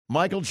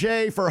Michael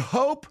J. for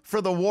Hope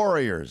for the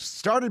Warriors.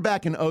 Started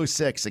back in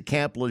 '06 at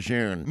Camp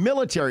Lejeune.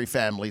 Military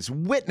families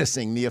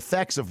witnessing the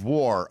effects of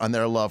war on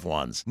their loved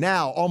ones.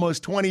 Now,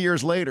 almost 20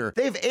 years later,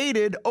 they've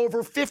aided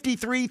over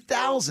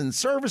 53,000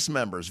 service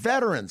members,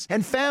 veterans,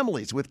 and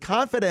families with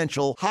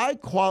confidential,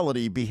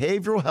 high-quality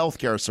behavioral health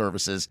care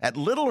services at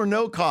little or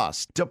no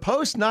cost to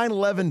post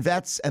 9/11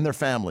 vets and their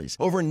families.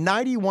 Over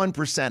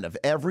 91% of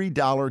every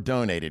dollar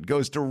donated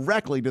goes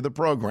directly to the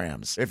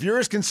programs. If you're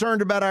as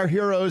concerned about our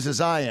heroes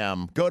as I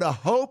am, go to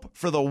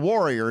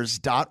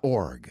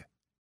hopeforthewarriors.org.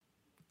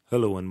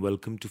 Hello and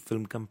welcome to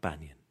Film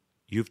Companion.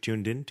 You've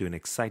tuned in to an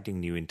exciting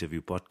new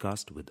interview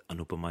podcast with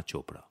Anupama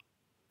Chopra.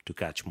 To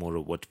catch more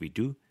of what we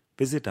do,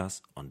 visit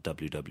us on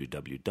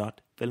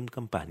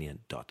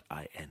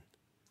www.filmcompanion.in.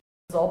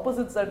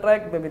 Opposites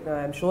attract. I mean,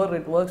 I'm sure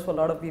it works for a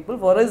lot of people.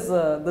 For us,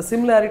 the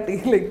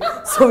similarity,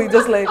 so we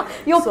just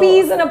your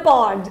peas in a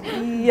pod.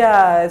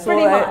 Yeah, so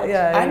pretty much.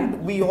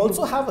 And we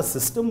also have a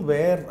system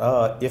where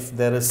if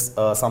there is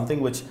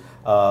something which,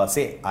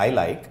 say, I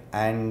like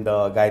and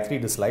Gayatri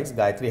dislikes,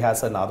 Gayatri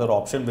has another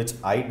option which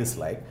I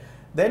dislike,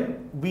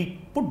 then we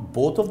put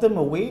both of them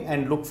away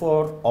and look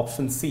for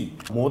option C.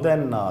 More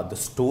than the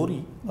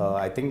story,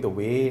 I think the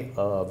way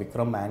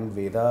Vikram and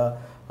Vedha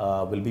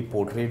will be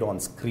portrayed on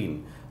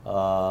screen.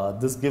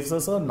 This gives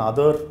us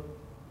another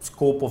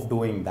scope of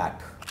doing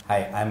that.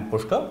 Hi, I'm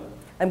Pushkar.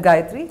 I'm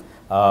Gayatri.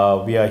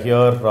 We are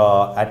here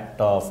at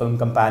Film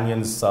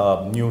Companion's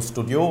new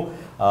studio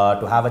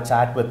to have a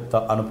chat with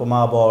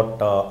Anupama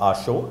about our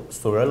show,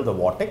 Suzhal, the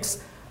Vortex.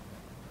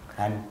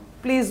 And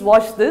please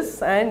watch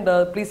this and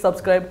please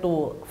subscribe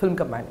to Film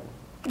Companion.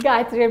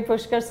 Gayatri and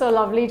Pushkar, so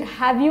lovely to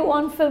have you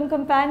on Film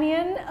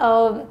Companion.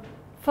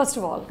 First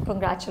of all,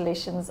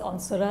 congratulations on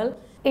Suzhal.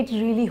 It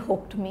really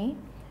hooked me.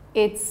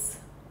 It's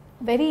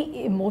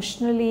very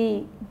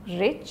emotionally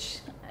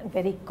rich,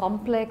 very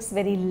complex,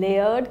 very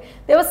layered.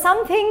 There were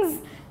some things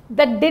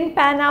that didn't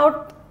pan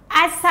out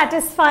as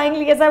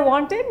satisfyingly as I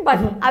wanted, but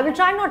I will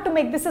try not to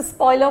make this a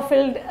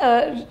spoiler-filled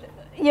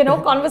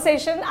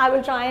conversation. I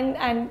will try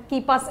and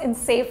keep us in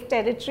safe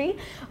territory.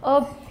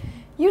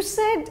 You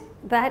said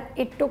that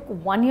it took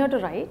 1 year to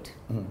write,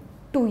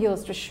 2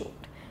 years to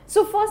shoot.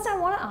 So first I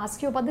want to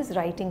ask you about this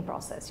writing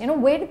process.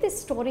 Where did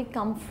this story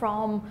come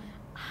from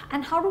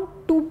and how do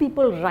two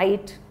people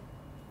write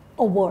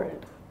a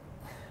world?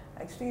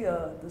 Actually,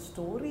 the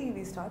story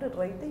we started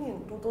writing in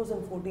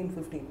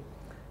 2014-15.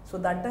 So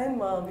that time we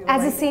were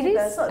as a series?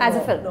 As a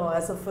film? No,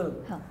 as a film.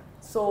 Huh.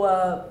 So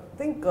I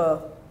think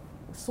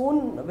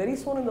very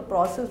soon in the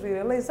process we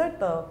realized that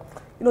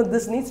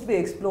this needs to be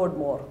explored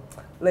more.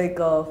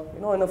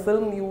 In a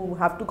film you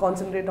have to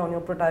concentrate on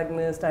your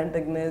protagonist,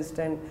 antagonist,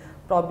 and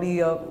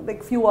probably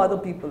few other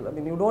people. I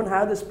mean, you don't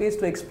have the space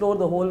to explore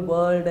the whole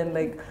world and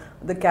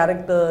the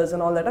characters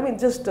and all that. I mean,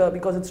 just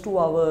because it's 2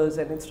 hours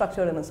and it's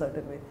structured in a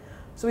certain way.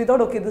 So we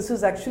thought, okay, this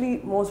is actually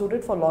more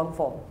suited for long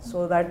form.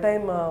 So that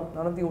time,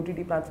 none of the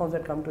OTT platforms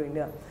had come to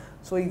India.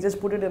 So we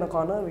just put it in a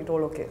corner. We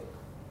told, okay,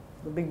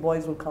 the big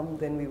boys will come,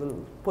 then we will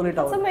pull it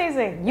out. It's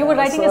amazing. You were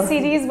writing a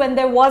series when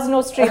there was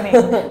no streaming.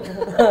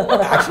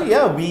 Actually,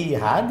 yeah, we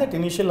had that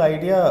initial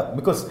idea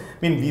because,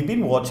 we've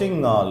been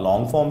watching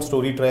long form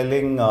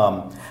storytelling.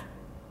 I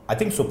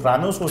think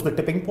Sopranos was the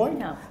tipping point.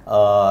 Yeah.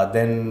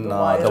 Then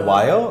The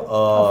Wire.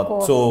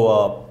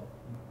 So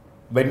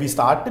when we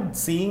started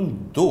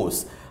seeing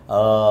those,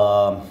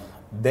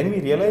 then we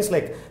realized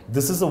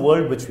this is a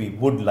world which we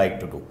would like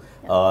to do.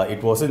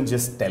 It wasn't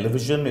just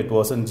television, it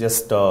wasn't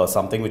just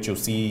something which you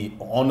see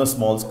on a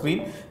small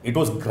screen, it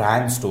was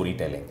grand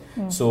storytelling.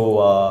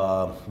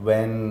 So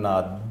when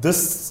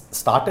this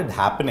started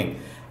happening,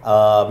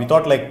 we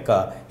thought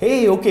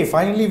hey, okay,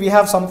 finally we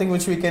have something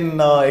which we can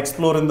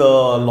explore in the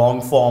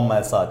long form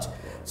as such.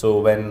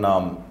 So when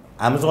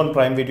Amazon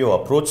Prime Video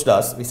approached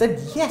us, we said,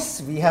 yes,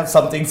 we have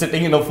something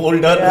sitting in a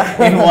folder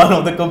in one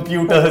of the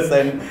computers.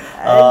 And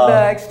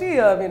actually,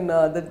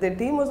 the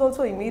team was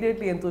also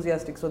immediately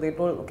enthusiastic. So they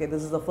told, okay,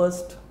 this is the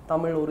first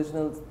Tamil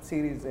original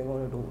series they're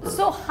going to do.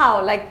 So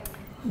how?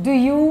 Do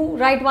you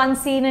write one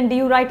scene and do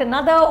you write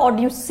another, or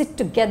do you sit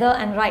together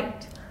and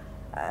write?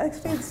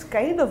 Actually, it's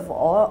kind of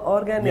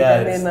organic.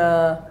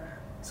 Yeah,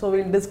 so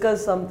we'll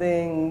discuss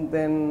something,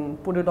 then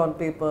put it on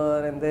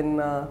paper, and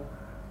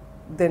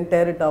then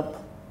tear it up.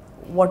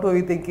 What were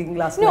we thinking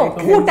last night?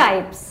 No, who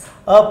types?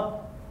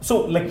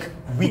 So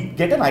we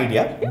get an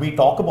idea, we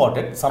talk about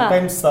it.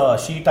 Sometimes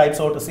she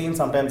types out a scene,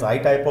 sometimes I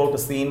type out a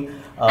scene.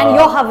 And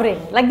you're hovering,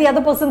 like the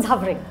other person's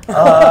hovering.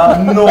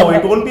 No,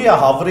 it won't be a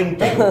hovering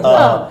thing.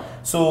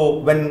 So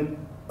when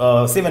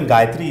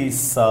Gayatri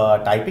is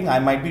typing, I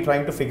might be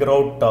trying to figure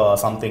out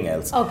something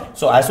else. Okay.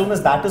 So as soon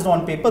as that is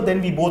on paper, then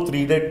we both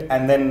read it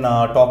and then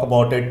talk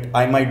about it.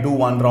 I might do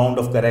one round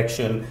of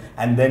correction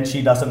and then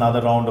she does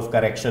another round of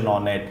correction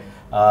on it.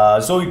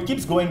 So it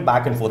keeps going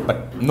back and forth,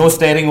 but no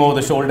staring over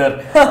the shoulder.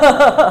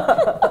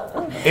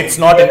 It's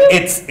not an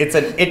it's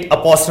an it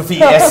apostrophe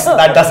S.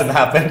 That doesn't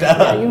happen.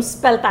 Yeah, you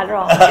spelled that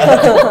wrong.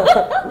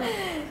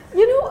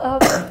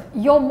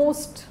 Your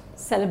most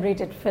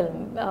celebrated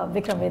film,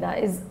 Vikram Vedha,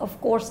 is of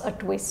course a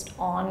twist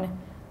on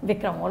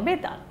Vikram or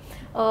Vedha.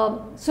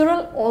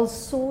 Suzhal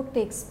also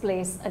takes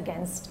place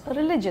against a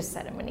religious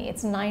ceremony.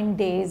 It's 9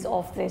 days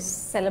of this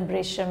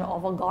celebration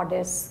of a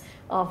goddess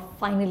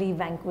finally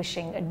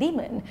vanquishing a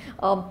demon,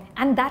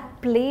 and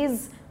that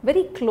plays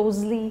very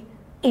closely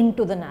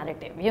into the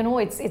narrative. You know,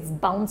 it's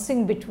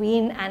bouncing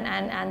between,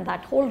 and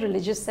that whole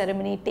religious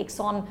ceremony takes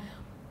on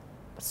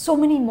so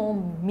many more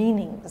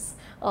meanings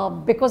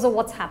because of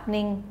what's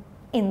happening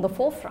in the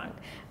forefront.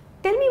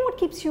 Tell me what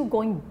keeps you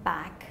going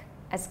back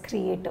as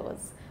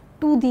creators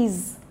to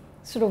these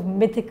sort of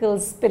mythical,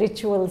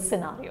 spiritual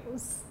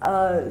scenarios?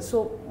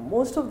 So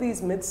most of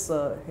these myths,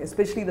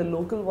 especially the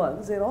local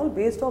ones, they're all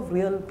based off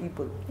real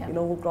people, you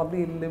know, who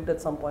probably lived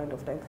at some point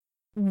of time.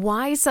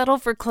 Why settle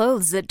for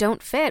clothes that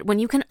don't fit when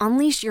you can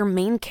unleash your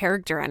main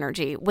character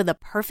energy with a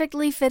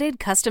perfectly fitted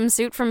custom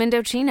suit from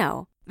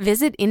Indochino?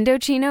 Visit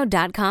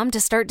Indochino.com to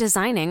start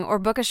designing or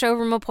book a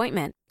showroom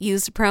appointment.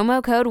 Use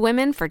promo code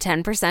WOMEN for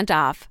 10%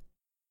 off.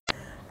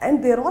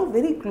 And they're all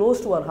very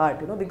close to our heart,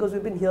 you know, because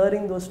we've been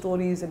hearing those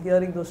stories and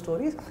hearing those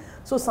stories.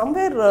 So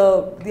somewhere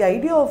the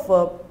idea of,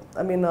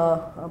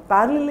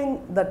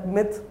 paralleling that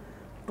myth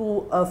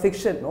to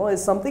fiction, you know,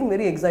 is something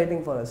very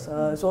exciting for us.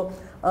 So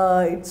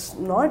it's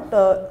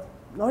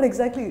not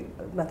exactly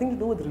nothing to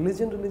do with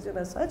religion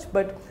as such,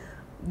 but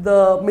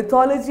the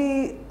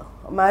mythology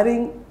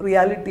marrying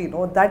reality, you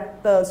know,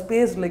 that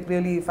space like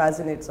really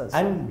fascinates us.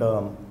 And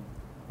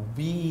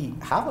we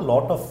have a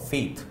lot of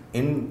faith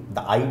in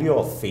the idea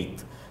of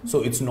faith.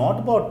 So it's not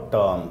about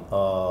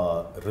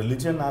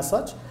religion as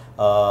such.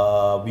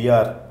 We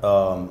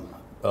are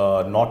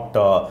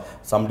not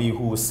somebody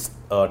who's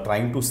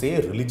trying to say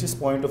a religious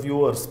point of view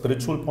or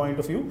spiritual point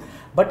of view,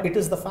 but it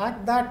is the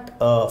fact that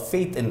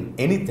faith in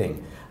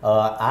anything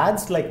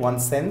adds like one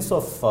sense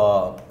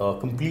of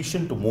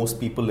completion to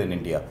most people in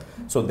India.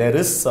 So there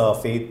is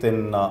faith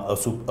in a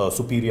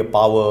superior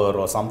power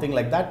or something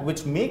like that,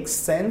 which makes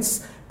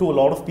sense to a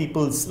lot of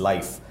people's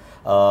life.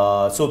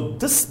 So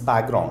this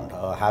background,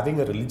 having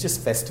a religious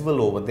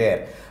festival over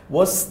there,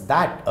 was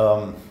that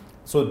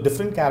so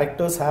different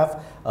characters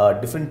have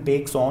different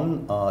takes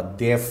on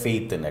their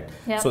faith in it.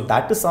 Yeah. So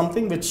that is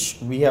something which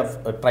we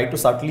have tried to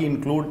subtly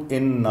include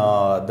in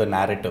the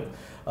narrative.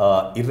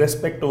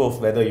 Irrespective of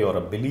whether you're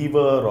a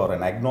believer or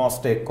an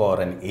agnostic or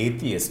an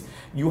atheist,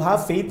 you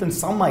have faith in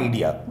some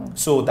idea.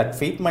 So that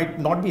faith might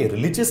not be a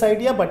religious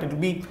idea, but it will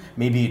be,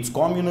 maybe it's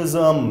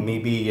communism,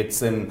 maybe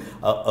it's in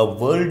a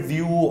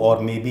worldview, or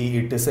maybe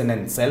it is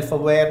in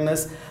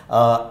self-awareness.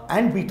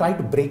 And we try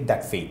to break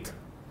that faith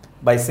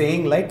by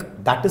saying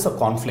like that is a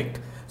conflict.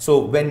 So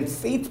when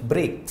faith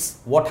breaks,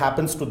 what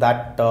happens to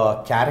that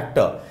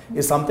character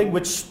is something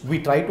which we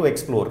try to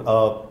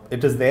explore.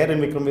 It is there in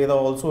Vikram Vedha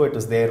also, it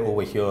is there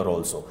over here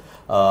also.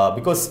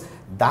 Because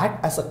that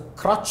as a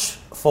crutch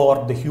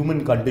for the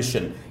human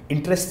condition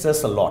interests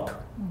us a lot,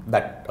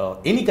 that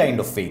any kind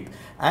of faith.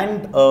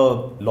 And a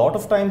lot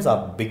of times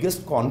our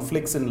biggest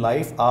conflicts in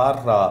life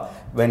are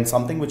when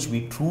something which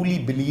we truly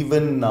believe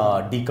in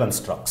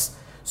deconstructs.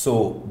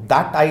 So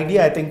that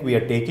idea I think we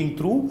are taking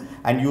through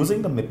and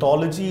using the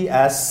mythology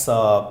as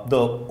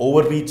the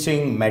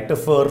overreaching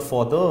metaphor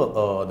for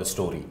the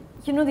story.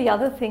 You know, the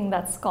other thing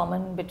that's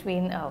common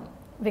between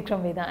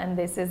Vikram Vedha and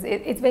this is,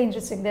 it's very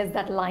interesting. There's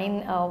that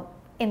line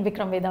in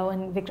Vikram Vedha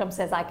when Vikram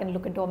says, I can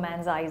look into a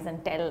man's eyes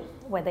and tell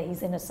whether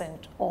he's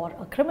innocent or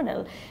a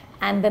criminal.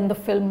 And then the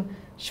film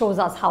shows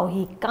us how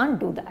he can't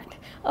do that.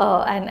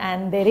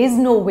 And there is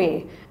no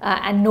way,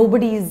 and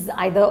nobody's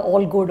either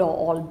all good or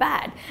all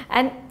bad.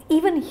 And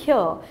even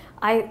here,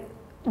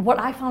 what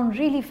I found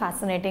really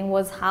fascinating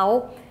was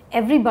how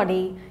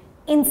everybody,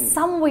 in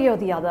some way or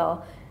the other,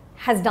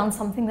 has done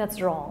something that's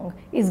wrong,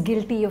 is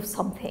guilty of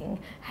something,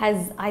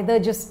 has either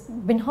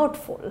just been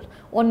hurtful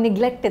or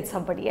neglected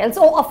somebody else,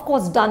 or of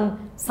course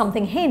done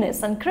something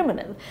heinous and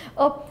criminal.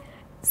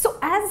 So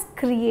as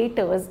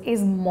creators,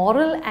 is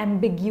moral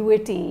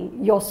ambiguity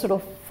your sort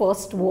of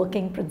first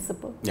working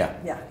principle? Yeah.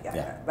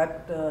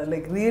 That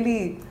like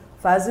really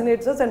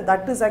fascinates us, and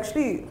that is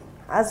actually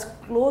as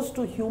close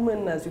to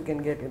human as you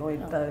can get, you know,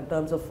 in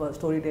terms of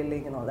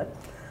storytelling and all that.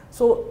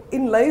 So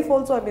in life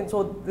also, I mean,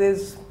 so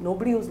there's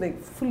nobody who's like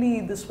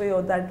fully this way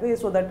or that way,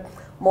 so that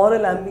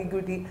moral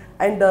ambiguity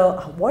and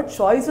what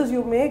choices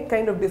you make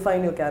kind of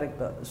define your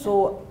character.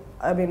 So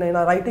I mean, in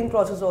our writing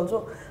process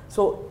also,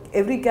 so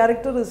every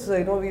character is,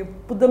 you know, we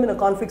put them in a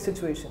conflict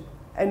situation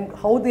and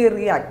how they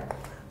react.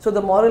 So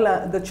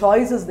the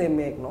choices they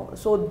make, no.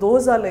 So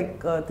those are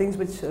like things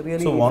which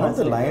really. So one of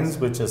the lines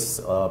which has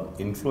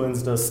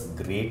influenced us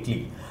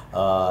greatly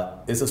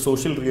is a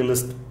social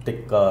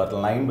realistic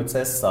line which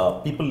says,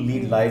 "People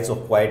lead lives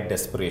of quiet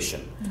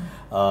desperation."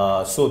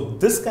 So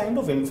this kind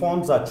of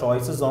informs our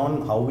choices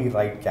on how we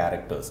write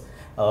characters.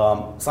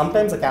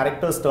 Sometimes the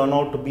characters turn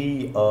out to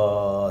be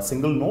a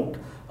single note.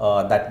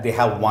 That they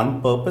have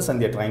one purpose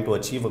and they are trying to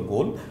achieve a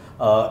goal.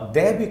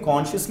 There we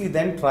consciously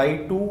then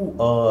try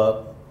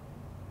to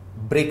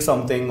break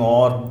something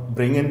or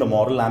bring in the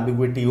moral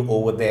ambiguity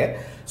over there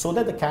so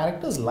that the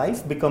character's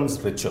life becomes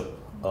richer.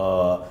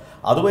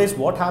 Otherwise,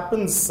 what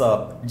happens,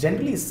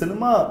 generally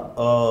cinema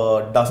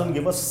doesn't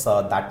give us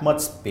that much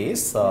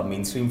space,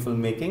 mainstream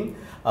filmmaking,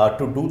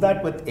 to do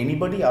that with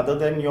anybody other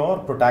than your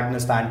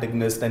protagonist,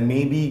 antagonist, and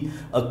maybe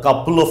a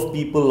couple of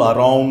people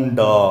around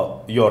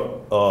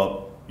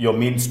your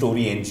main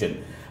story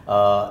engine.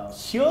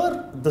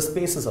 Here, the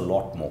space is a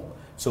lot more.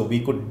 So we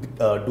could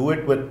do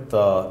it with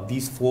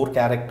these 4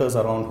 characters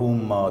around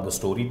whom the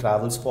story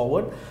travels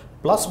forward.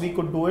 Plus, we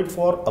could do it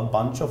for a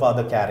bunch of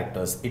other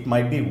characters. It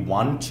might be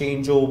one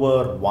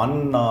changeover,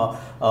 one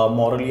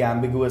morally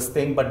ambiguous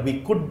thing, but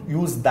we could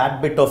use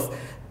that bit of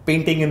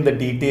painting in the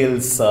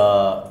details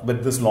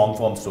with this long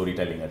form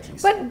storytelling at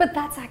least. But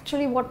that's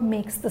actually what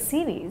makes the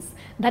series,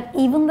 that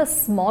even the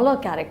smaller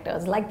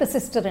characters like the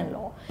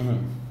sister-in-law,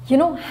 you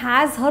know,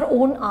 has her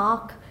own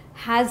arc,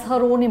 has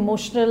her own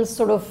emotional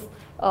sort of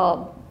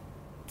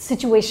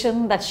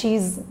situation that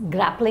she's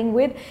grappling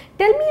with.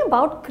 Tell me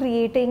about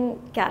creating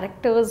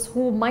characters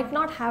who might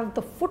not have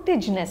the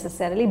footage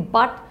necessarily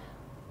but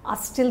are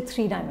still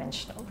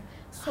 3-dimensional.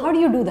 So, how do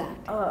you do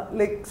that?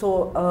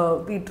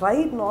 We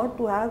tried not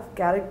to have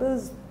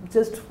characters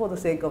just for the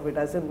sake of it,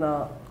 as in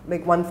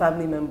like one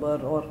family member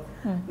or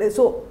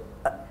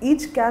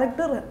each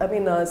character. I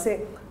mean,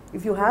 say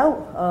if you have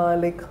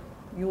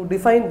you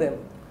define them,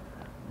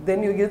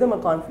 then you give them a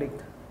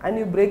conflict and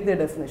you break their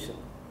definition.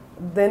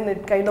 Then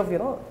it kind of,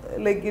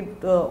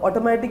 it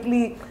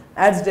automatically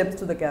adds depth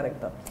to the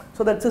character.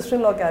 So that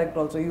sister-in-law character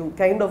also, you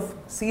kind of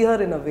see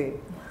her in a way.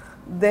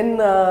 Then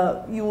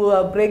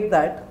you break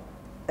that,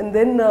 and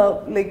then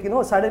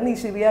suddenly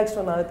she reacts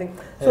to another thing.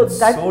 So it's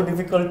that's so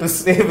difficult to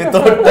say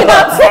without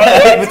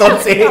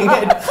without saying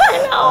it.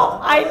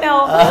 I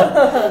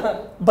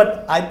know.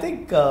 But I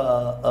think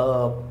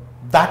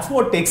that's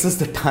what takes us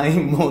the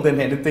time more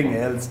than anything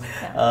else.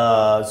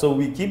 So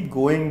we keep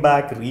going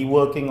back,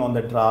 reworking on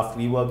the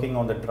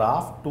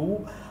draft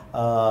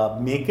to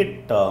make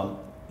it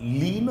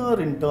leaner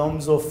in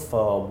terms of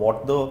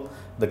what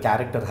the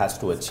character has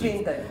to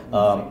achieve.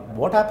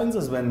 What happens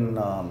is when,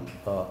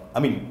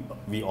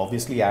 we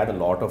obviously add a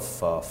lot of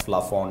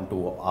fluff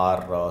onto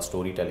our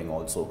storytelling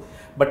also.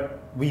 But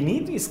we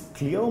need these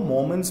clear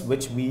moments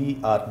which we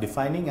are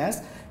defining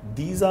as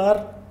these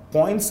are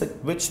points at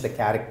which the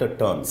character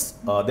turns.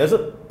 There's a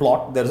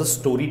plot, there's a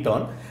story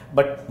turn,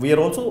 but we are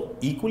also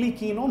equally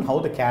keen on how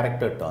the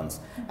character turns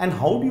and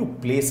how do you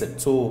place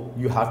it. So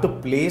you have to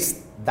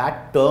place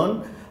that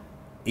turn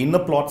in a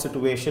plot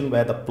situation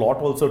where the plot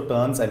also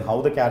turns, and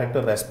how the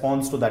character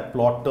responds to that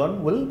plot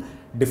turn will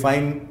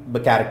define the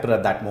character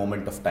at that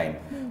moment of time.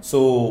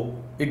 So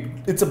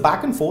it's a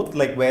back and forth,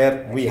 like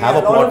where we have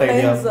a plot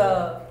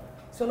idea.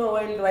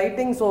 While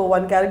writing,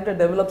 one character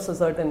develops a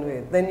certain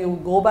way. Then you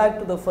go back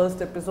to the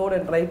first episode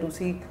and try to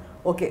see,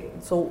 okay,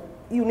 so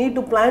you need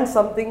to plant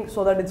something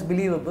so that it's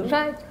believable.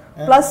 Right.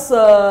 Yeah. Plus,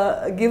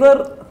 give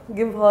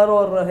her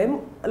or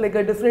him like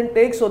a different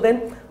take. So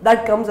then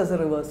that comes as a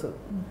reversal.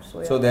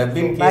 So there have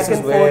been cases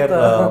where,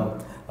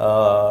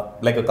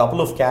 like a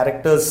couple of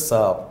characters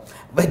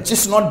were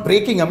just not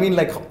breaking. I mean,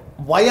 like,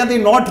 why are they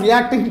not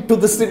reacting to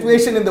the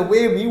situation in the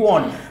way we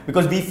want?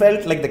 Because we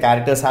felt like the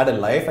characters had a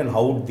life and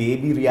how would they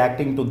be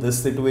reacting to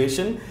this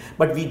situation.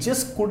 But we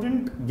just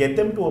couldn't get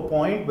them to a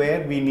point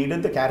where we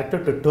needed the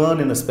character to turn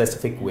in a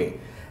specific way.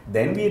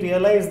 Then we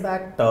realized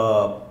that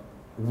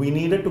we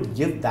needed to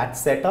give that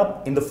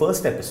setup in the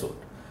first episode.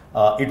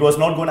 It was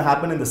not going to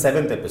happen in the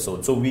 7th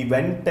episode. So we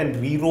went and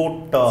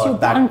rewrote so you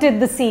planted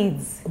the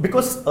seeds.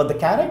 Because the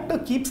character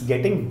keeps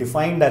getting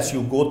defined as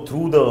you go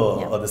through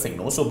the thing.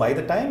 No? So by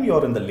the time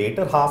you're in the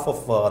later half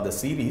of the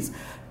series,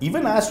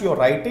 even as you're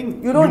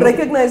writing, you don't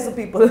recognize the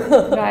people.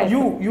 Right.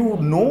 You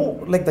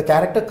know, like the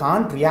character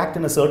can't react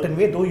in a certain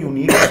way, though you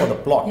need it for the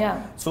plot.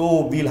 Yeah.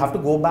 So we'll have to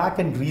go back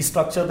and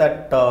restructure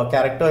that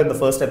character in the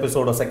first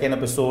episode or second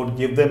episode,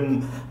 give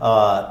them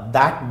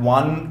that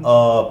one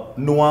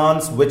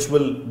nuance which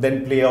will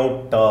then play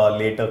out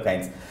later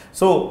kinds.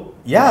 So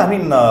yeah, I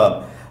mean,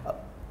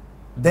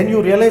 then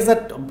you realize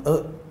that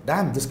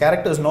damn, this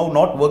character is now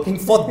not working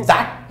for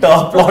that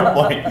plot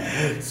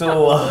point.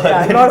 So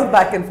a lot of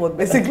back and forth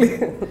basically.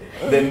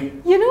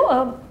 Then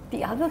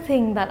the other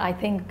thing that I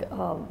think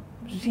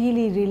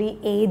really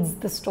aids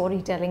the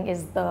storytelling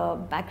is the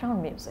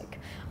background music,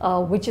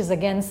 which is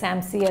again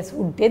Sam CS,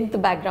 who did the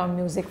background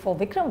music for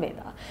Vikram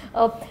Vedha.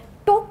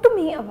 Talk to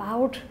me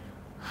about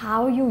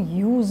how you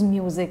use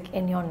music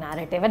in your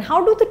narrative, and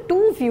how do the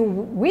two of you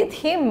with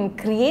him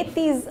create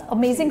these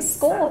amazing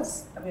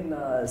scores?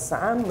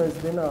 Sam has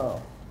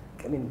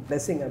been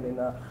blessing.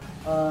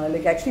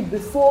 Like actually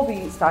before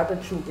we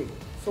started shooting,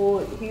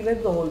 so he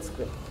read the whole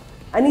script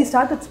and he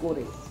started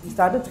scoring.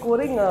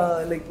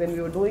 Like when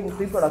we were doing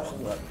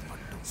pre-production work.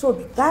 So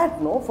that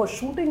for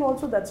shooting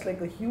also, that's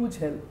like a huge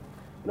help.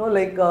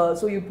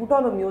 So you put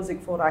on a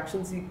music for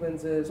action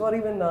sequences or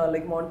even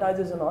like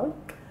montages and all.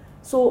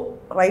 So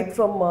right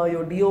from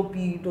your DOP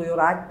to your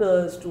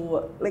actors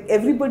to like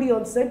everybody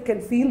on set can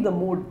feel the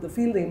mood,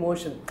 feel the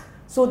emotion.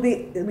 So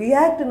they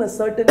react in a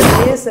certain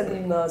pace and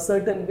in a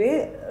certain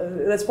way,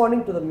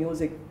 responding to the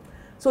music.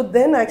 So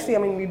then actually, I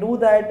mean, we do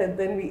that and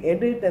then we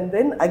edit, and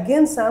then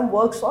again Sam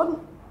works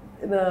on,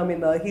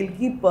 he'll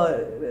keep,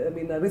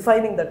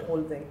 refining that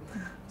whole thing.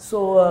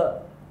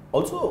 So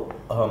also,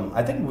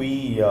 I think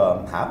we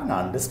have an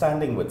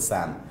understanding with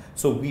Sam.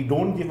 So we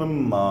don't give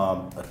him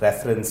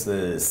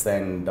references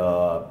and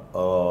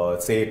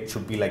say it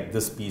should be like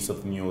this piece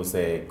of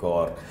music,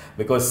 or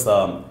because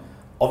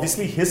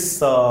obviously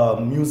his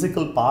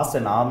musical past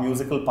and our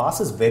musical past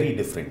is very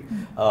different.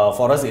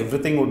 For us,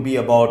 everything would be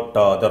about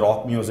the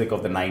rock music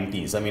of the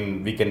 90s. I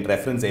mean, we can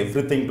reference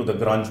everything to the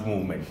grunge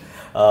movement.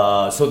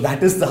 So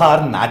that is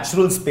our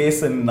natural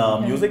space in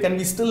music, and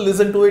we still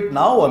listen to it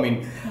now. I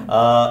mean,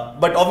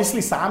 but obviously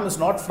Sam is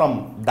not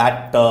from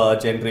that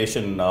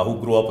generation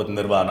who grew up with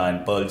Nirvana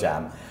and Pearl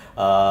Jam.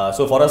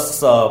 So for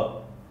us,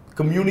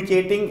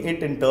 communicating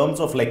it in terms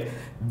of like,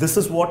 this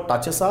is what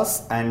touches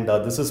us and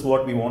this is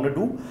what we want to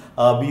do,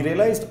 we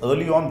realized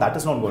early on that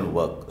is not going to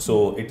work.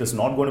 So it is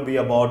not going to be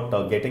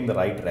about getting the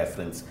right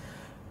reference.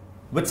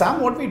 With Sam,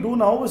 what we do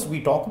now is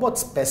we talk about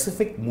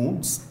specific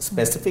moods,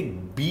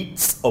 specific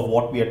beats of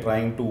what we are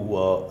trying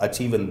to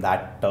achieve in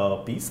that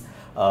piece,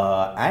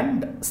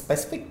 and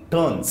specific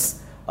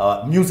turns,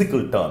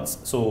 musical turns.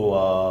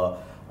 So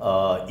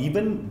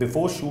even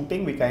before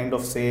shooting, we kind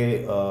of say,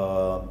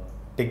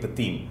 take the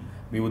theme.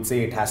 We would say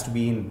it has to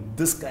be in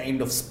this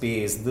kind of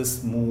space,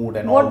 this mood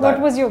and all that.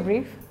 What was your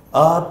brief?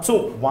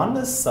 So one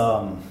is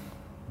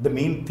the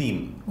main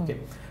theme. Okay.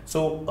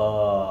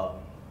 So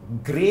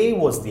grey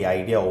was the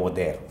idea over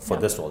there for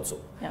this also.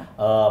 Yeah.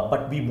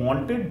 But we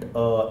wanted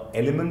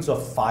elements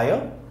of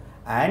fire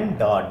and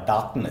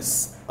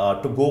darkness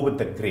to go with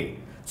the grey.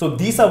 So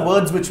these are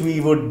words which we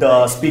would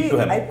speak to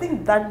him. I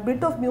think that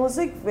bit of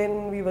music,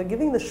 when we were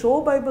giving the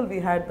show Bible, we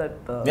had that.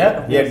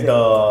 He had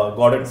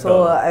got it.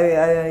 So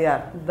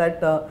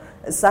that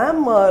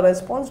Sam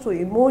responds to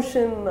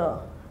emotion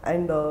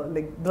and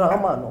like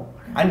drama, no.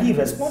 And he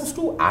responds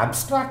to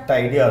abstract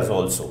ideas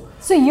also.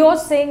 So you're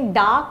saying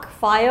dark,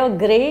 fire,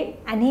 grey,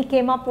 and he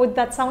came up with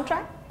that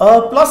soundtrack?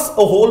 Plus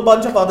a whole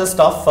bunch of other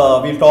stuff.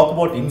 We'll talk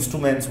about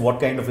instruments, what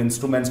kind of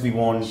instruments we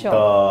want,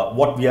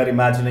 what we are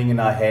imagining in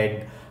our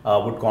head.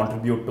 Would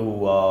contribute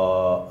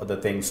to the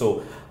thing.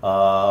 So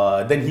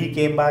then he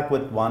came back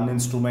with one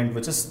instrument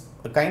which is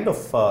a kind of,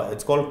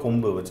 it's called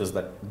kumbu, which is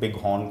that big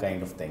horn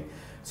kind of thing.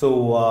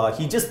 So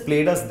he just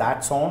played us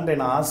that sound and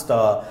asked,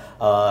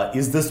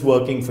 is this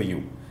working for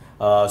you?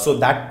 So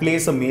that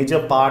plays a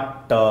major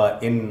part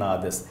in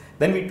this.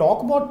 Then we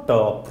talk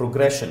about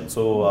progression.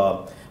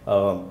 So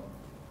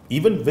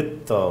even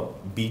with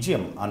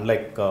BGM,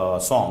 unlike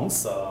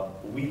songs,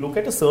 we look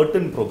at a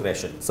certain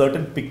progression,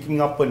 certain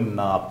picking up in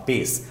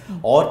pace,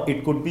 or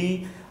it could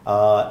be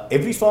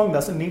every song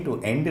doesn't need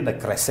to end in a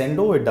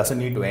crescendo, it doesn't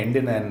need to end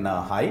in an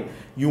high.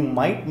 You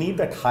might need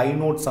that high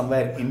note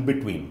somewhere in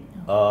between.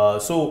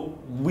 So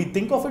we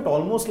think of it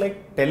almost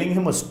like telling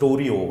him a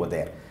story over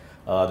there.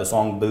 The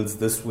song builds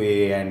this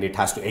way and it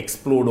has to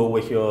explode over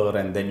here,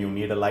 and then you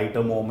need a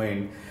lighter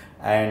moment.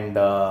 And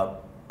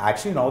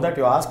actually, now that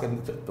you ask,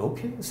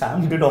 okay,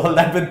 Sam did all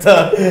that with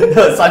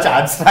such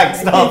abstract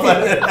stuff.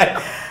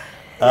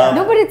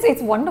 No, but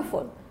it's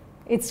wonderful.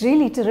 It's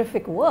really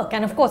terrific work.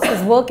 And of course,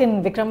 his work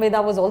in Vikram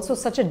Vedha was also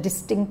such a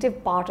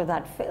distinctive part of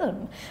that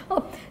film.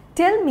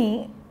 Tell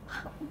me,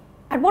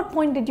 at what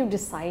point did you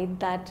decide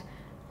that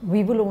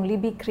we will only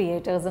be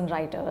creators and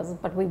writers,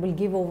 but we will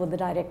give over the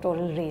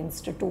directorial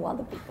reins to two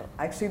other people?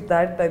 Actually,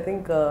 that I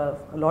think a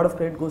lot of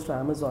credit goes to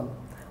Amazon.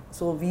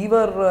 So we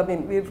were,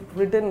 we've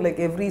written like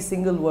every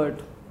single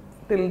word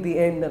till the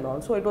end and all.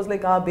 So it was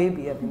like our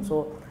baby.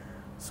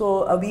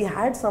 So we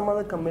had some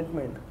other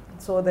commitment.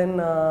 So then,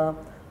 so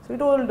we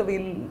told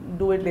we'll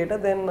do it later.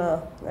 Then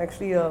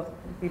actually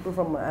people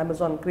from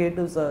Amazon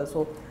creatives,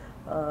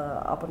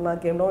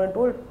 Aparna came down and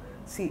told,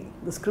 see,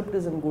 the script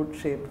is in good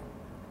shape.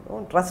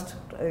 Trust,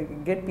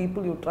 get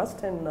people you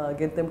trust and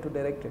get them to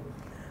direct it.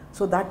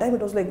 So that time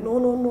it was like, no,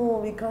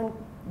 we can't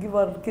give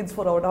our kids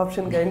for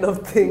adoption kind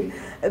of thing.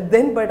 And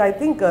then, but I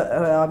think,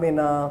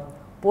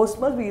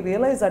 post-merge we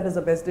realized that is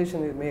the best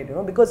decision we made,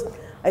 because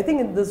I think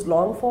in this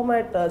long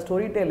format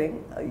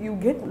storytelling, you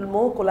get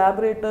more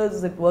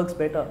collaborators, it works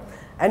better.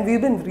 And we've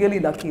been really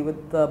lucky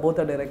with both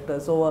our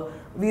directors. So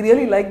we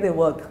really like their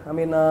work.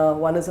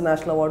 One is a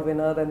national award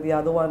winner and the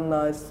other one,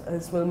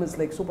 his film is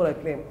like super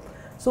acclaimed.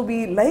 So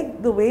we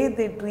like the way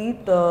they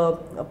treat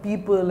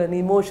people and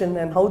emotion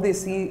and how they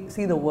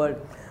see the world.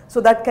 So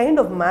that kind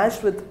of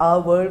matched with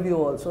our worldview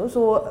also.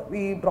 So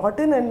we brought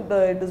in, and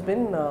it has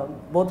been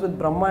both with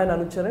Brahma and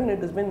Anucharan, it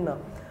has been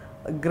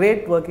a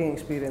great working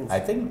experience.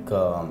 I think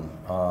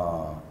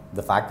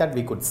the fact that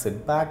we could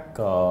sit back,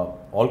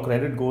 all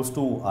credit goes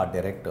to our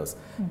directors.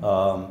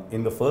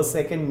 In the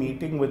second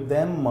meeting with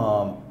them,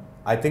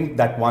 I think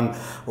that one,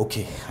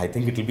 okay, I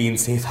think it will be in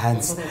safe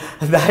hands.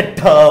 That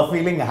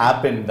feeling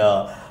happened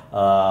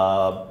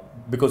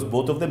because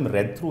both of them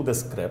read through the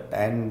script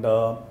and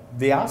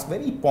they asked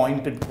very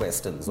pointed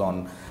questions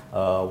on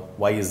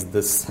why is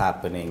this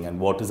happening and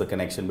what is the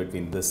connection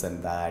between this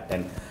and that.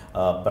 And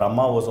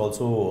Brahma was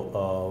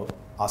also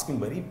asking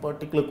very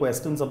particular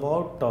questions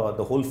about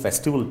the whole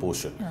festival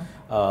portion.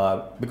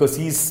 Because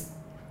he's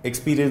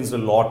experienced a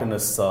lot in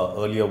his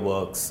earlier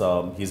works.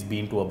 He's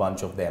been to a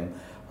bunch of them.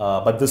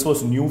 But this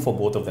was new for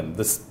both of them,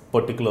 this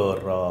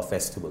particular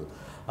festival.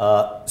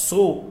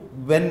 So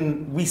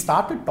when we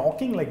started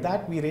talking like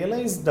that, we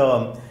realized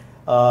the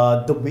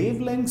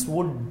wavelengths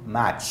would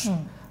match.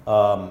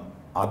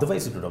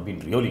 Otherwise, it would have been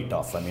really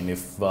tough. I mean,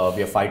 if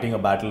we are fighting a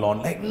battle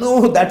on, like,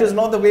 no, that is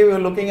not the way we are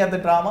looking at the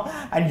drama,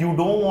 and you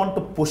don't want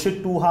to push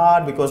it too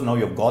hard because now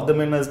you've got them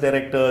in as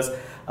directors.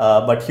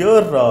 But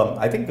here,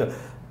 I think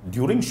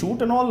during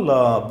shoot and all,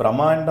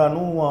 Brahma and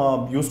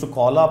Anu used to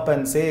call up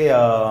and say,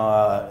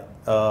 I'm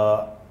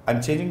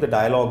changing the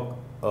dialogue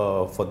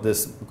for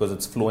this because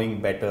it's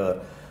flowing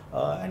better.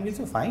 And we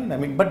say fine. I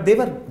mean, but they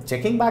were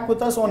checking back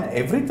with us on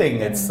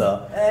everything. It's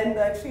and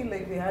actually,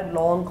 like, we had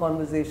long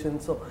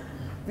conversations, so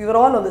we were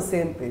all on the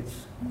same page.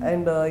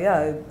 And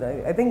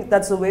I think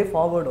that's the way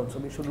forward. Also,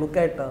 we should look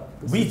at.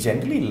 We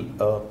generally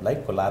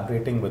like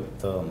collaborating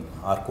with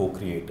our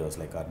co-creators,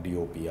 like our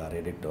DOP, our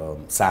editor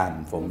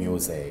Sam for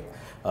music.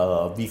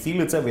 We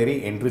feel it's a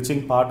very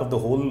enriching part of the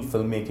whole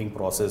filmmaking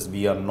process.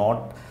 We are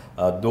not.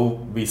 Though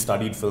we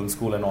studied film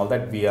school and all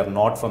that, we are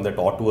not from that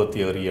auteur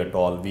theory at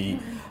all. We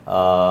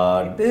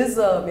it is.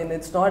 I mean,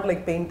 it's not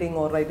like painting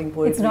or writing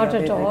poetry. It's not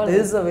at all. It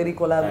is a very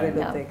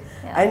collaborative thing,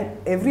 and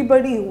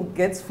everybody who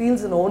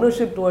feels an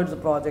ownership towards the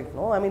project.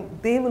 No, I mean,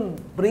 they will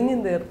bring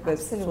in their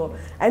best. So,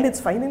 and it's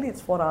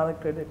for our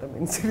credit. I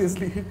mean,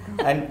 seriously.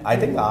 And I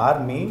think our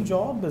main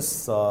job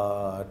is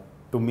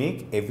to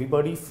make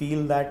everybody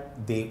feel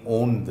that they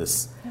own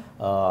this.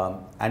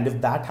 And if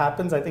that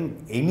happens, I think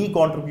any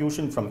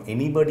contribution from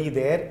anybody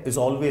there is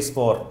always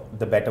for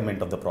the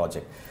betterment of the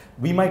project.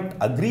 We might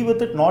agree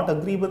with it, not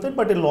agree with it,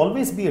 but it'll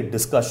always be a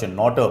discussion,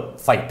 not a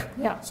fight.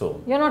 Yeah. So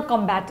you're not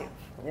combative.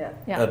 Yeah.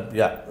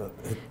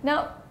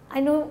 Now, I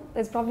know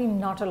there's probably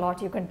not a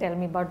lot you can tell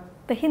me about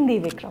the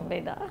Hindi Vikram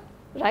Vedha,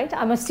 right?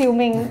 I'm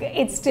assuming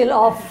it's still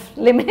off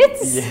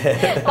limits.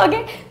 Yeah.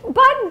 Okay.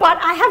 But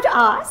I have to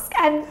ask,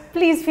 and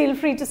please feel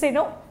free to say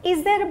no,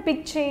 is there a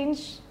big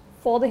change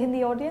for the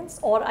Hindi audience,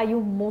 or are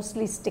you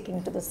mostly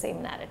sticking to the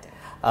same narrative?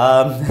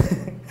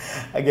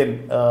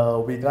 Again,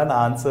 we can't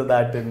answer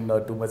that in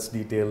too much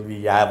detail.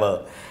 We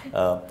have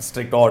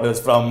strict orders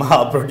from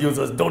our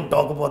producers. Don't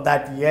talk about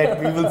that yet.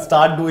 We will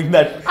start doing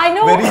that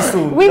very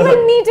soon. We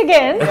will meet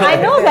again. I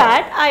know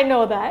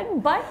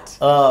that. But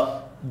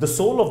the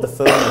soul of the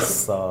film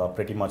is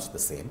pretty much the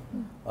same.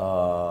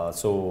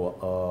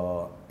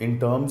 So in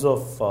terms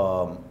of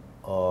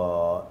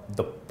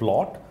the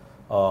plot,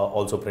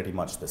 also pretty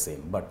much the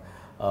same. But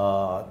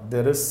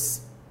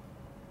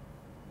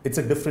it's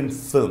a different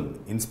film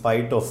in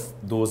spite of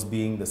those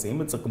being the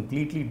same. It's a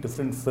completely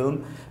different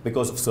film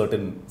because of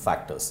certain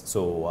factors.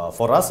 So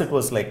for us, it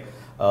was like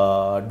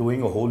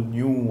doing a whole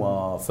new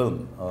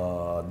film.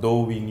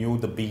 Though we knew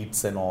the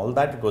beats and all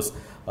that, it was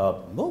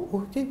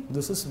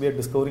we are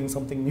discovering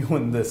something new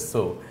in this.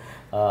 So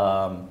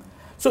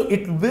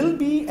it will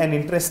be an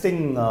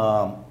interesting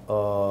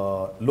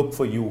look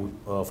for you,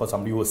 for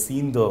somebody who has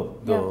seen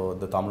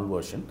the Tamil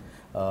version,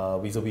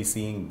 vis-a-vis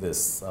seeing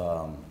this.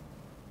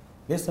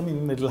 Yes, I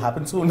mean, it'll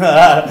happen soon.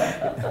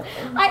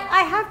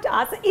 I have to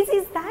ask,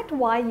 is that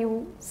why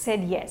you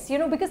said yes? You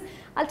know, because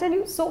I'll tell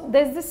you, so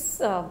there's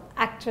this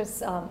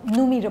actress,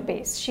 Numi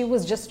Rapace. She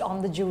was just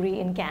on the jury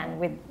in Cannes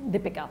with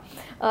Deepika.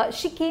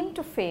 She came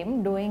to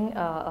fame doing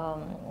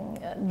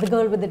The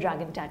Girl with the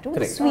Dragon Tattoo,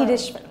 the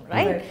Swedish film,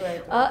 right?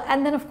 Right.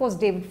 And then, of course,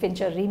 David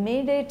Fincher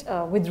remade it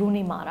with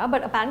Rooney Mara,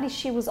 but apparently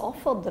she was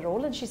offered the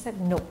role and she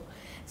said no.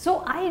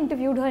 So I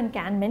interviewed her in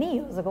Cannes many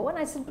years ago and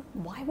I said, but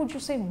why would you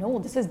say no?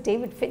 This is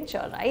David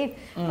Fincher, right?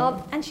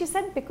 And she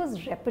said,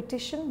 because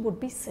repetition would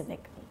be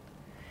cynical.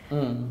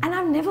 And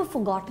I've never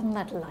forgotten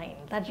that line,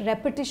 that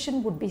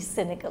repetition would be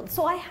cynical.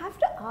 So I have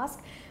to ask,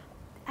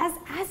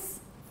 as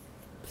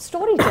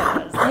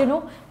storytellers, you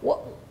know,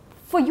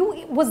 for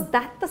you, was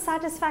that the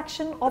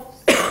satisfaction of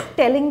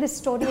telling this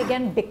story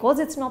again because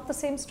it's not the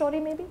same story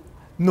maybe?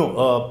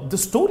 No, the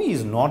story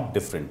is not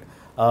different.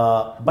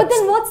 But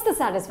then what's the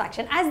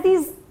satisfaction? As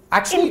these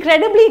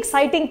incredibly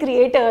exciting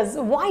creators,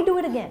 why do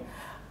it again?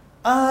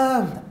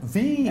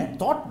 We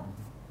thought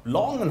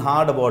long and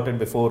hard about it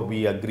before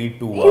we agreed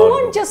to... You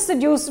weren't just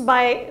seduced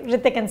by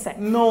Hrithik and Seth.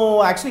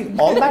 No, actually,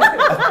 all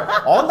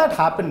that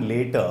happened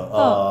later.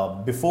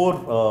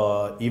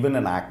 Before even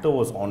an actor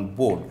was on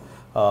board,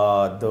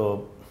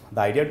 the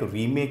idea to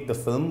remake the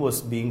film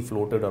was being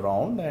floated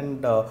around,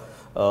 and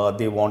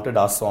they wanted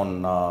us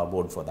on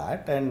board for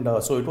that. And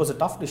so it was a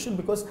tough decision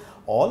because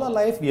all our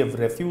life we have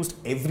refused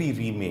every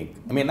remake.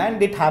 I mean, and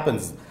it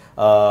happens.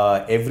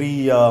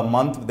 Every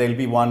month there'll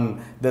be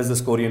there's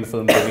this Korean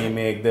film to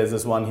remake, there's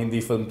this one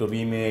Hindi film to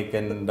remake,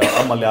 and a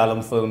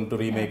Malayalam film to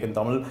remake in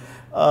Tamil.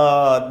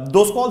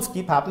 Those calls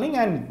keep happening,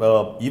 and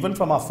even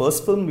from our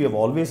first film we have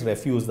always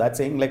refused that,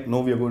 saying like, no,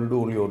 we are going to do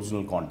only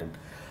original content.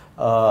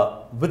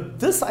 With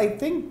this, I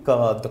think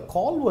the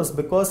call was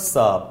because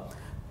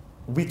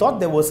we thought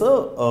there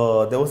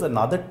was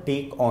another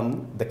take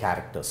on the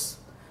characters.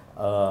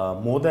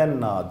 more than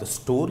the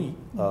story,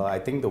 I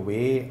think the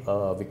way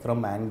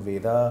Vikram and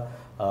Vedha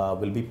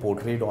will be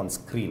portrayed on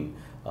screen,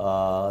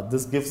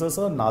 this gives us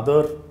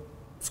another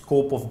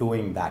scope of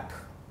doing that,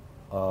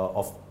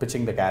 of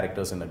pitching the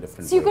characters in a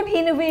different So way. you could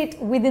innovate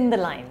within the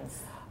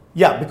lines.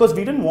 Yeah, because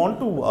we didn't want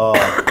to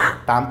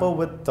tamper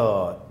with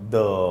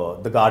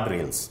the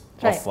guardrails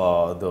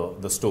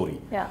of the story.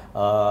 Yeah.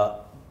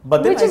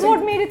 But then Which is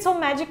what made it so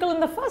magical in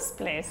the first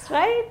place,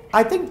 right?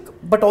 I think,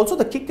 but also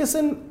the kick is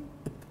in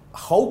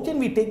how can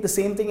we take the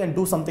same thing and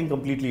do something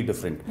completely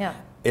different? Yeah.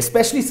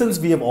 Especially since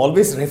we have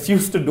always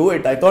refused to do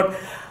it. I thought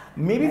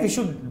maybe we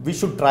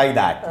should try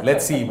that.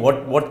 Let's see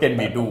what can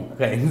we do.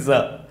 And it's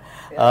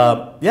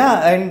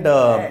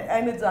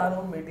our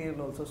own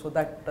material also, so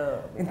that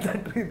in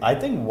that reason. I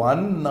think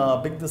one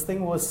big this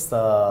thing was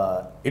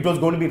it was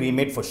going to be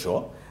remade for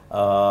sure.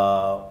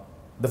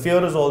 The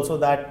fear is also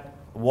that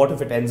what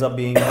if it ends up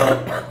being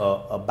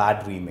a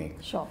bad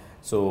remake? Sure.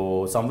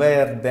 So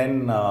somewhere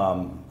then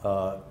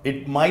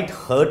it might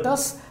hurt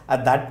us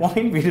at that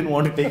point. We didn't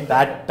want to take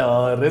that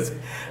risk.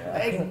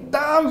 Like,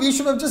 damn, we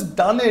should have just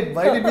done it.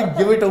 Why did we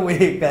give it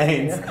away,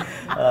 guys?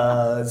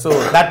 So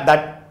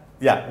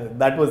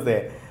that was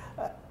there.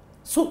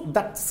 So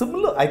that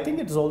similar, I think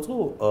it is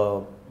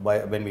also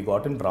when we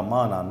got in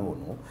Brahma and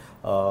Anu,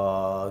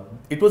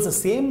 it was the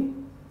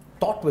same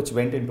thought which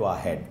went into our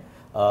head.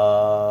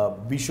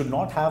 We should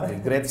not have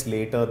regrets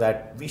later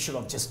that we should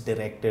have just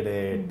directed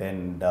it.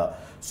 And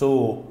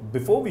so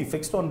before we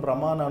fixed on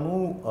Brahma and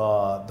Anu,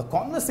 the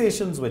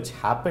conversations which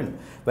happened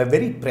were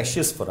very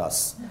precious for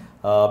us.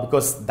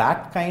 Because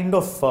that kind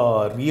of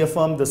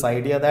reaffirmed this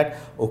idea that,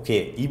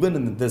 okay, even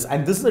in this,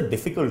 and this is a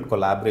difficult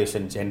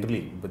collaboration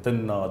generally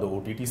within the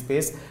OTT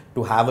space,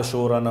 to have a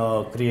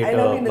showrunner,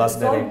 creator, plus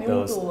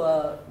directors.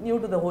 It's new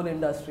to the whole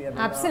industry. I mean,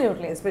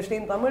 Absolutely. Especially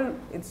in Tamil,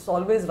 it's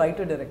always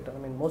writer-director. I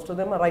mean, most of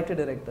them are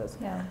writer-directors.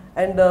 Yeah.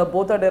 And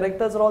both our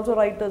directors are also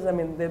writers. I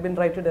mean, they've been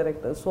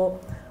writer-directors. So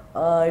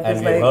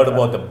and we've heard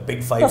about the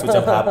big fights which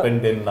have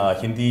happened in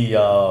Hindi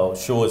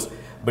shows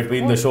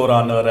between the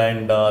showrunner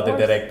and the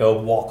director,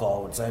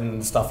 walkouts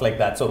and stuff like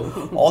that.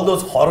 So all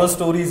those horror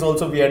stories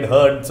also we had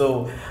heard.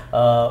 So,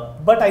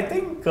 but I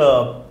think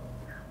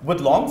with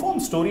long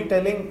form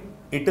storytelling,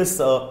 it is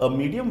a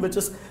medium which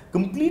is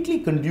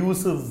completely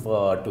conducive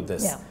to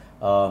this. Yeah.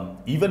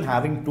 Even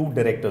having two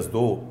directors,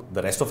 though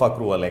the rest of our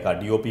crew, like our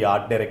DOP,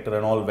 art director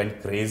and all, went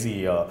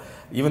crazy.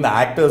 Even the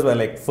actors were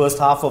like, first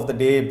half of the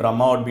day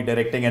Brahma would be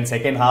directing and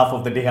second half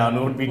of the day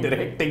Anu would be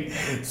directing.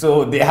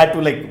 So they had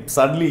to like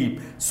suddenly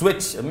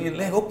switch. I mean,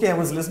 like, okay, I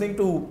was listening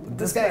to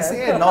this guy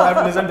say and now I have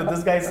to listen to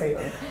this guy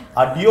say.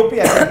 Our DOP,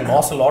 I think,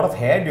 lost a lot of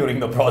hair during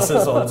the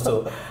process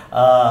also.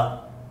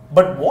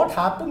 But what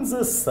happens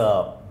is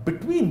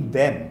between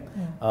them,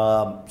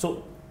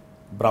 so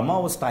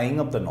Brahma was tying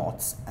up the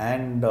knots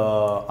and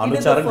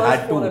Anucharan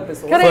had to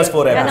first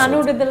four episodes. And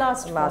Anu did the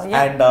last one.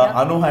 Yeah. And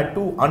Anu had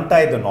to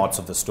untie the knots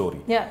of the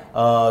story.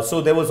 Yeah.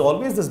 So there was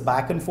always this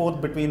back and forth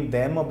between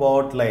them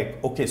about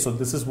like, okay, so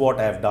this is what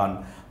I've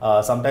done.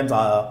 Sometimes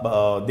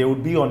they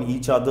would be on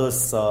each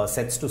other's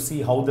sets to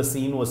see how the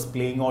scene was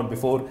playing out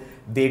before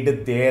they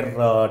did their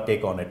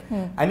take on it.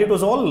 And it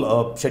was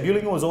all,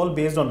 scheduling was all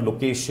based on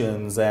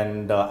locations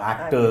and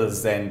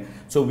actors, and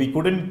so we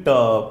couldn't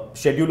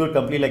schedule it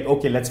completely like,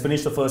 okay, let's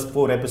finish the first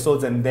 4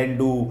 episodes and then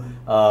do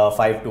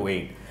 5 to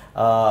 8.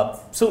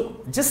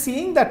 So just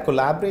seeing that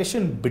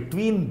collaboration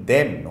between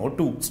them,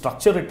 to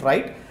structure it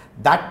right,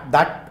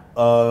 that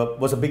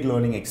was a big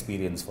learning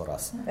experience for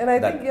us. And I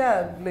think,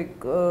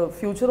 like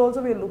future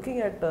also we are looking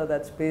at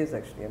that space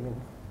actually. I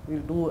mean,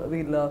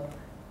 we'll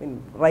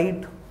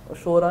write,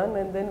 showrun,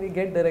 and then we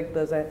get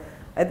directors.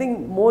 I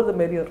think more the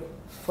merrier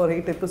for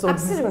 8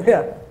 episodes. Absolutely.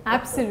 Yeah.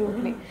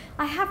 Absolutely.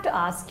 I have to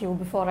ask you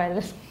before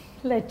I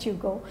let you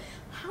go,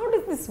 how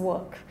does this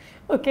work?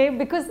 Okay,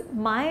 because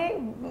my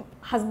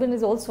husband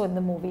is also in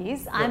the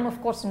movies. Yeah. I'm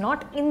of course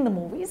not in the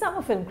movies, I'm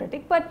a film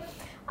critic, but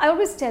I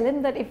always tell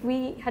him that if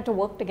we had to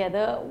work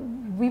together,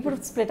 we would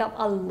have split up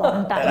a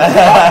long time ago.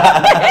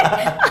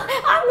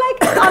 I'm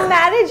like, our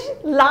marriage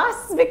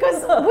lasts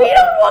because we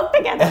don't work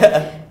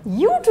together.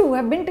 You two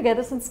have been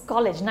together since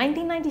college,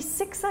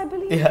 1996, I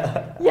believe.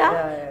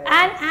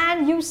 Yeah.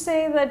 And you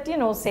say that,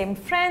 same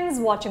friends,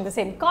 watching the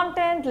same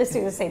content,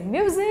 listening to the same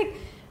music.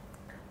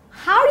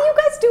 How do you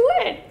guys do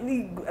it?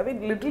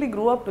 We literally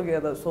grew up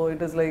together, so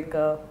it is like...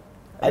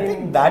 I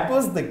think that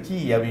was the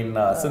key. I mean,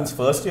 since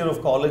first year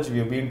of college, we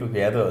have been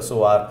together.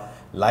 So our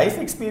life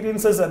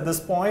experiences at this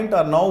point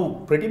are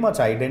now pretty much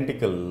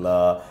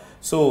identical.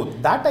 So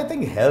that I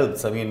think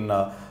helps. I mean,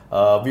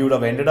 we would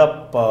have ended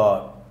up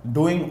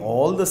doing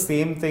all the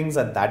same things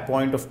at that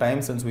point of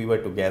time since we were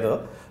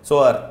together.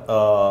 So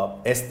our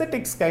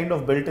aesthetics kind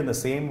of built in the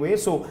same way.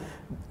 So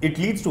it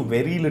leads to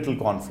very little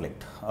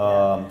conflict.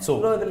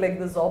 Like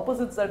this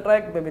opposites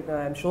attract. I mean,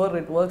 I'm sure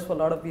it works for a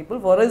lot of people.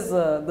 For us,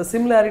 the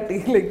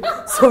similarity,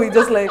 so we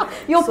just like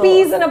your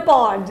peas in a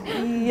pod.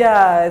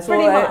 Yeah, so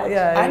pretty much.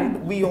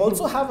 And we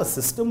also have a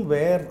system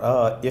where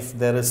if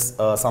there is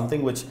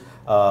something which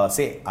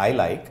say I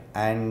like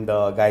and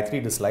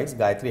Gayatri dislikes,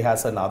 Gayatri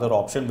has another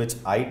option which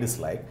I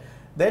dislike,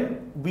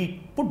 then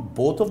we put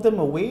both of them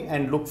away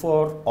and look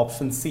for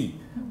option C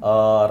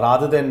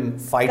rather than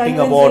fighting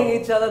about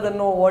each other to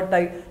know what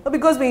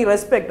because we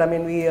respect. I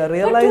mean, we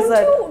realize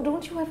but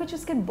don't you ever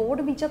just get bored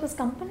of each other's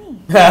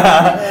company?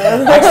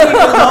 Actually,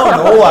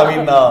 no. I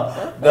mean,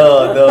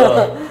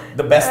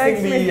 the best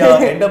thing we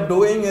end up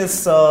doing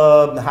is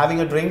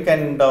having a drink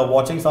and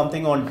watching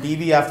something on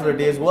TV after a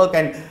day's work,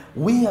 and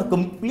we are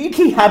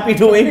completely happy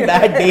doing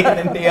that day in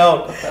and day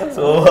out.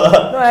 So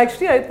no,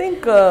 actually, I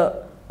think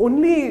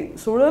only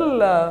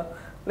Suzhal,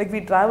 like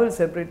we traveled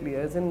separately.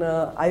 As in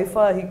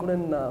IFA, he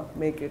couldn't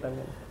make it. I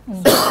mean.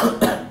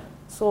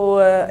 So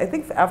I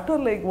think after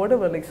like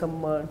whatever, like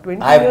some 20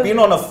 years. I've been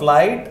on a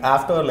flight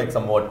after like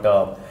somewhat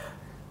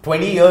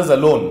 20 years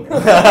alone.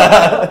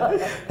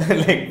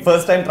 Like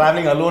first time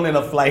traveling alone in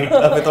a flight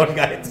without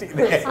Gayatri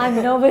there. I'm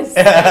nervous.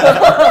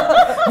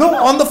 No,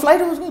 on the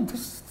flight I was going,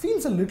 this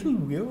feels a little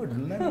weird.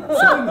 Isn't it?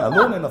 Sitting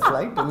alone in a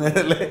flight.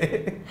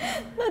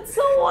 That's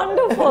so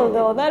wonderful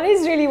though. That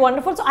is really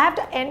wonderful. So I have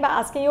to end by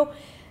asking you,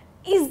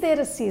 is there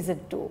a season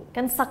 2?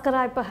 Can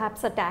Sakurai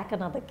perhaps attack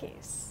another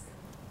case?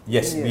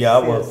 Yes, we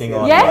are working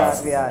on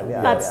Yes? that.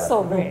 That's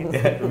so great.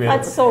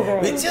 That's so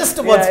great. We just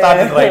about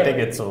started writing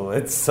it, so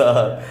it's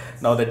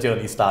now the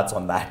journey starts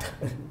on that.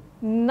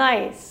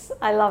 Nice.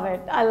 I love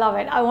it. I love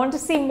it. I want to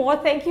see more.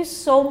 Thank you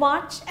so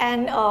much.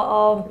 And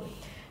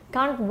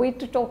can't wait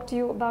to talk to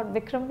you about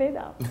Vikram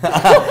Vedha.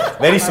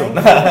 Very soon.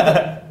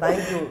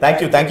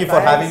 Thank you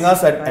for having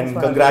us, and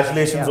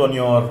congratulations on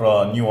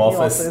your new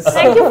office.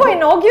 Thank you for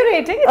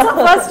inaugurating. It's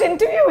our first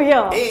interview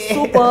here.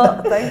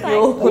 Super. Thank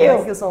you.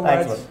 Thank you so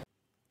much. Thanks,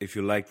 if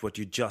you liked what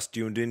you just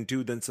tuned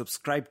into, then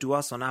subscribe to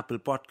us on Apple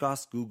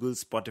Podcasts, Google,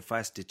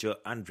 Spotify, Stitcher,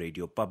 and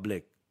Radio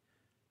Public.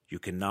 You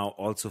can now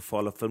also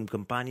follow Film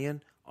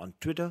Companion on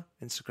Twitter,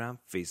 Instagram,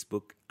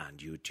 Facebook, and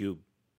YouTube.